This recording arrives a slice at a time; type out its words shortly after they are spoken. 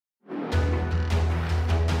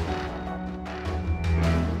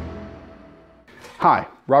Hi,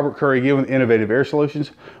 Robert Curry again with Innovative Air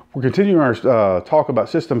Solutions. We're continuing our talk about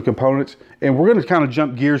system components, and we're going to kind of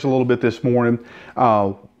jump gears a little bit this morning.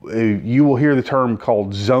 You will hear the term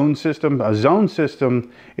called zone system. A zone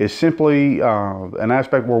system is simply an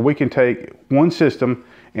aspect where we can take one system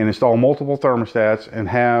and install multiple thermostats and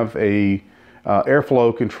have a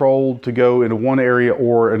airflow controlled to go into one area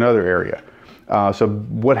or another area. So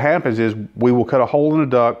what happens is we will cut a hole in the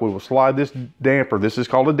duct, we will slide this damper, this is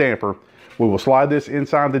called a damper, we will slide this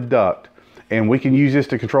inside the duct, and we can use this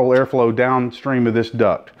to control airflow downstream of this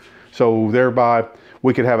duct. So thereby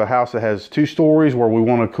we could have a house that has 2 stories where we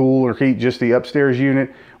want to cool or heat just the upstairs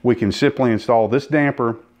unit. We can simply install this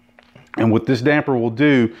damper, and what this damper will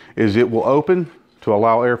do is it will open to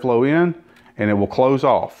allow airflow in, and it will close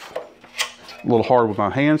off. A little hard with my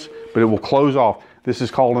hands, but it will close off. This is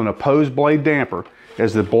called an opposed blade damper,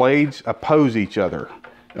 as the blades oppose each other,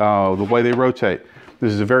 the way they rotate.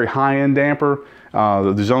 This is a very high-end damper.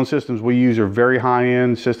 The zone systems we use are very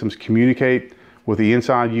high-end systems, communicate with the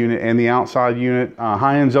inside unit and the outside unit.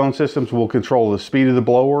 High-end zone systems will control the speed of the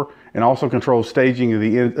blower and also control staging of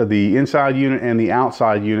the inside unit and the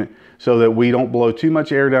outside unit, so that we don't blow too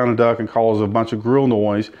much air down the duct and cause a bunch of grill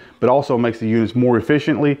noise, but also makes the units more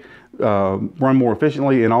efficiently, run more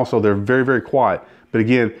efficiently, and also they're very, very quiet. But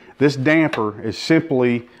again, this damper is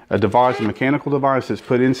simply a device, a mechanical device that's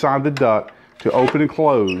put inside the duct to open and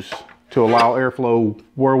close to allow airflow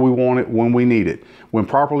where we want it, when we need it. When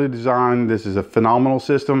properly designed, this is a phenomenal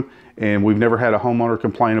system, and we've never had a homeowner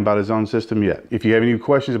complain about a zone system yet. If you have any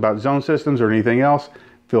questions about zone systems or anything else,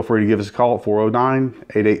 feel free to give us a call at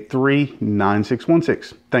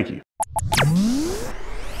 409-883-9616. Thank you.